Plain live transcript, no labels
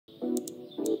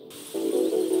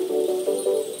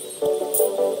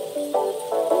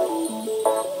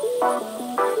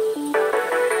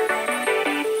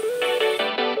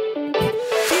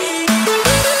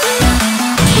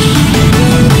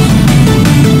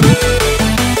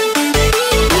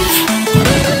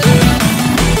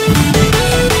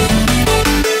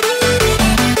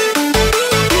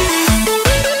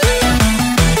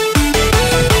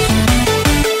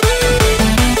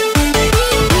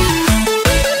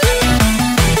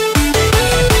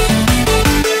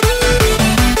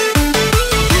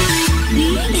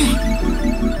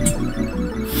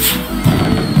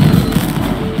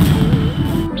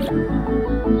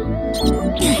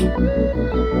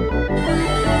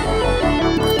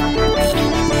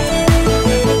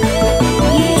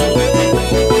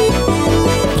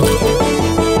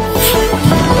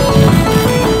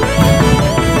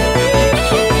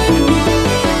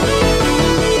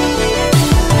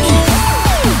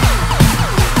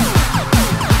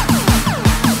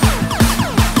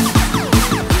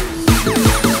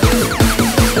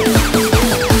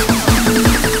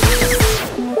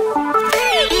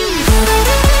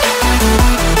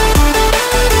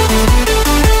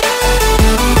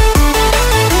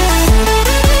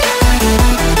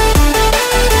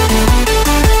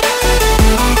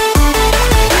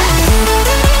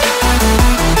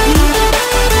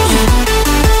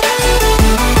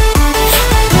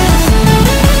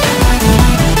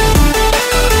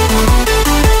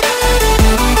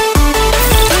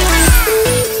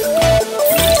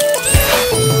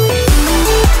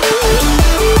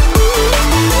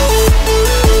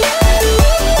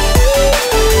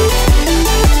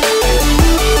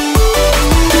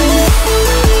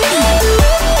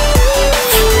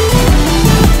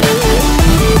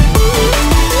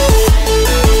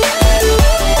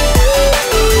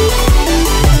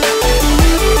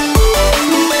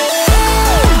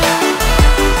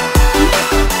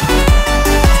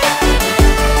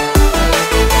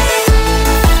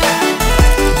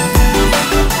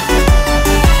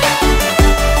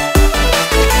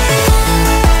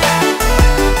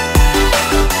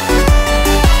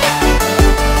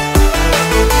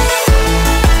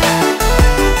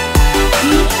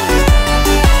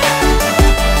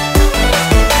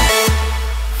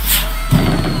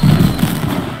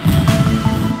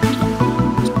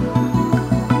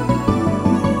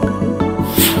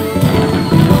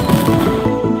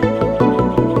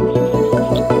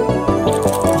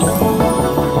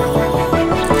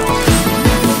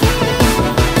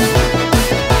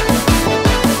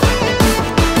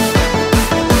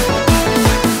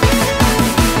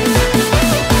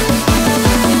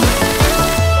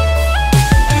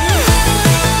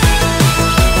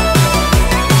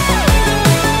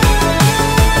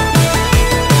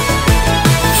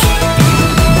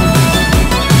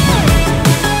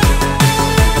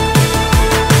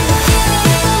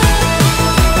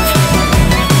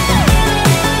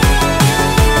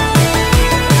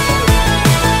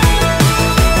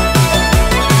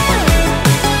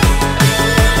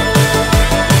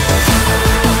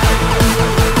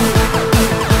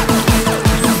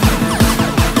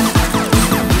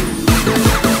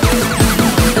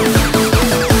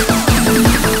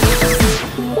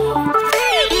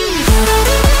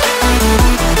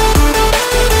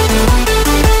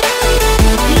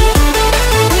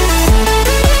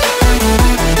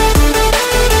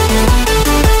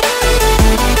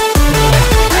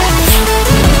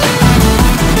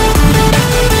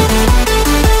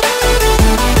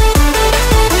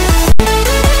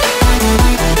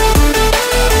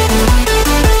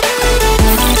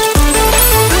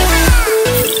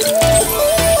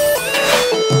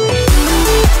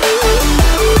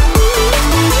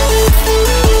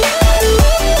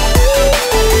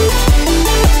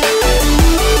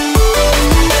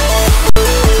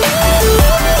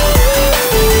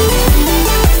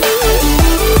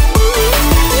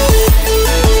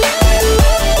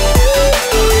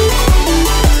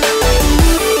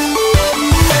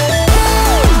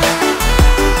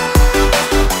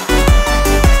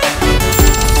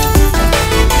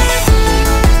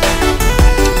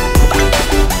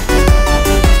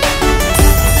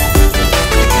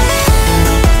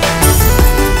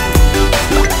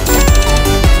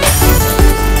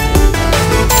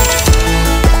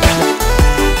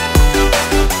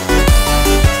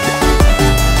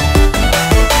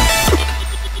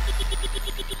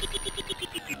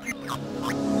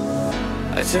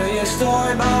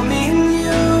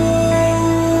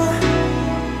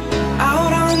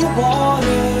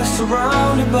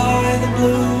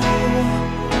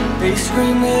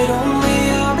scream that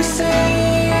only I'll be saved.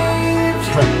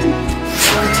 I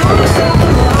told myself a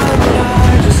lie, but I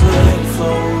just let it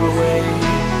float away.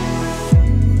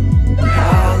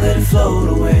 I'll let it float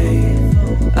away.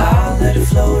 I'll let it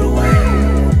float away.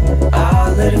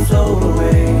 I'll let it float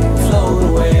away. Float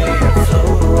away,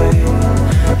 float away.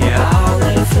 Yeah, I'll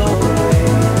let it float away.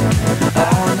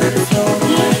 I'll let it float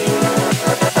away.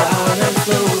 I'll let it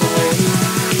float away.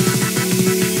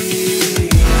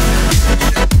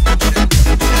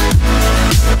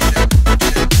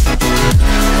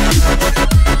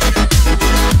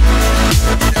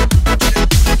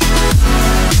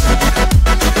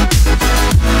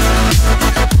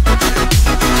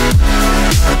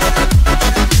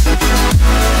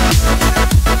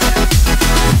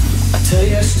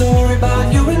 Story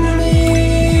about you and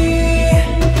me,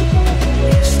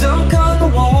 stuck on the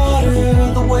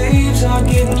water, the waves are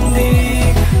getting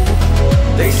deep.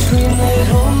 They scream that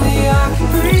only I can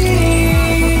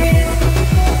breathe.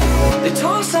 They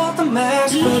toss out the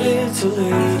mask, but it's a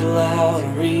little out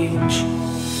of reach.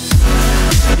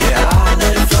 Yeah, I'll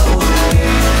let it float away.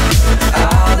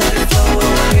 I'll let it float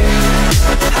away.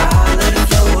 I'll let it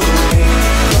float away.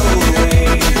 Float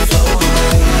away, float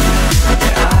away.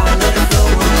 Yeah, I'll let it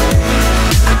float away.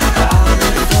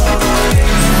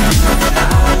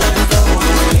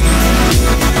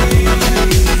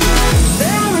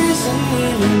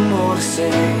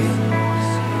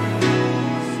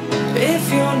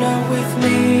 If you're not with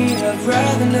me, I'd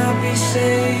rather not be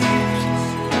saved.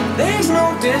 There's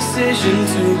no decision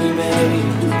to be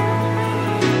made.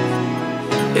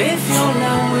 If you're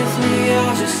not with me,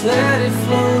 I'll just let it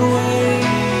float away.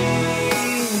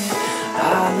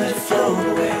 I'll let it float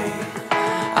away.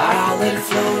 I'll let it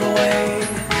float away.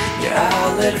 Yeah,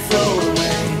 I'll let it float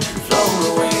away. Float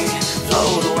away,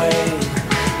 float away.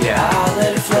 Yeah, I'll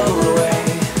let it float away.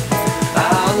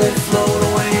 I'll let it float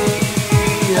away.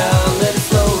 I'll let it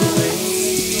float away.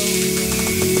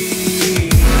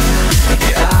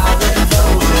 Yeah, I'll let it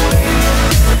float away.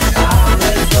 I'll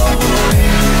let it float away.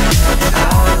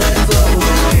 I'll let it float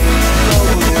away. Float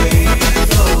away,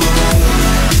 float away.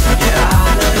 Yeah,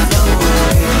 I'll let it float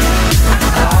away.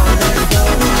 I'll let it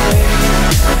float away. I'll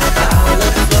let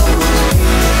it float away.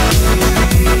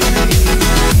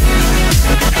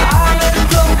 I'll let it float away. I'll let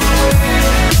it float away.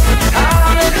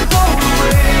 I'll let it float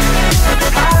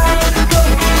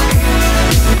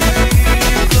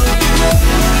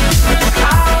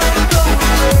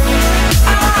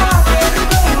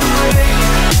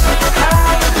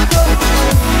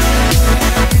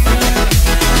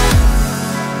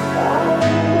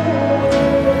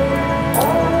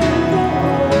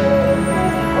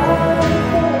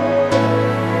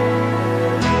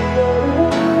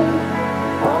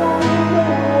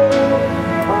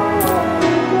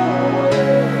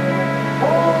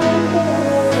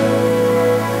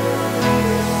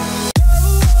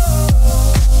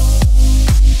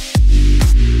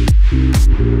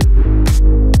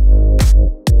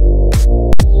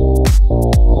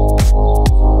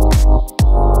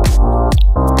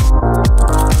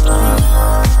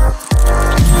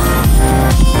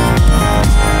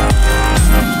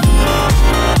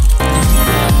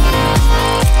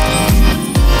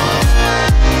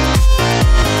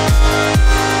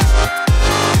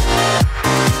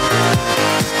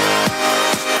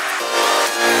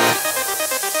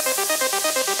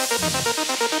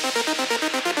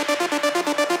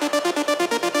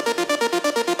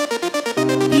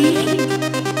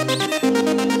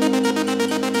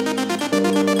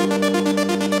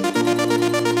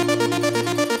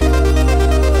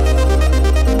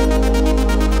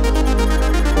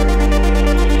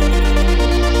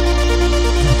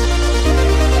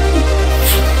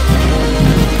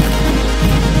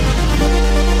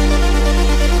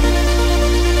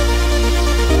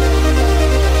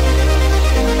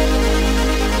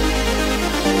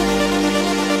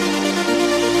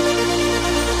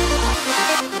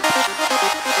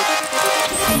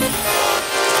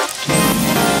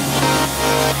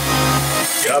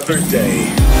Other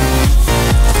day.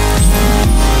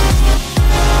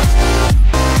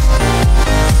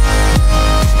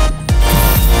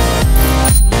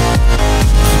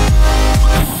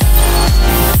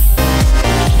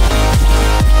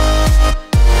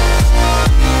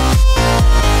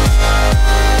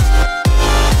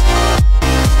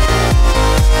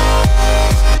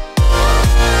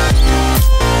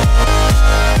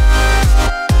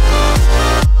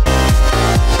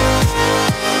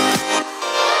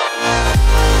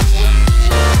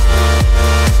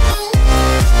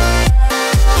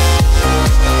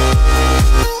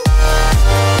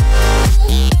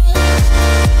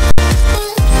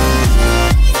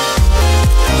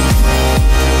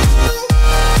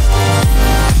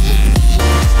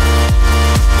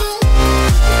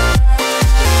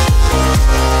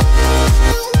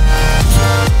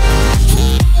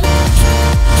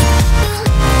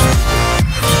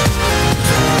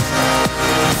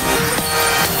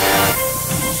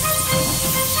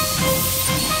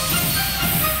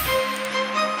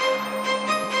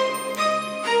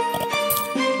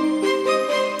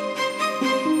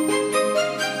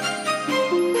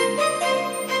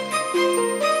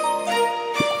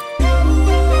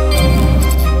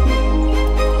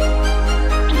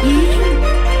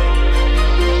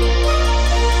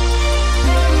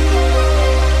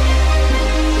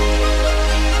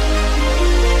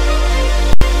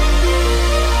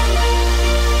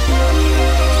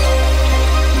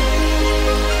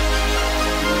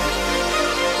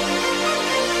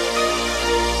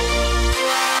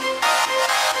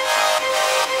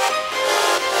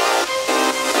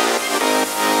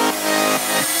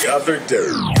 other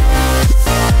day.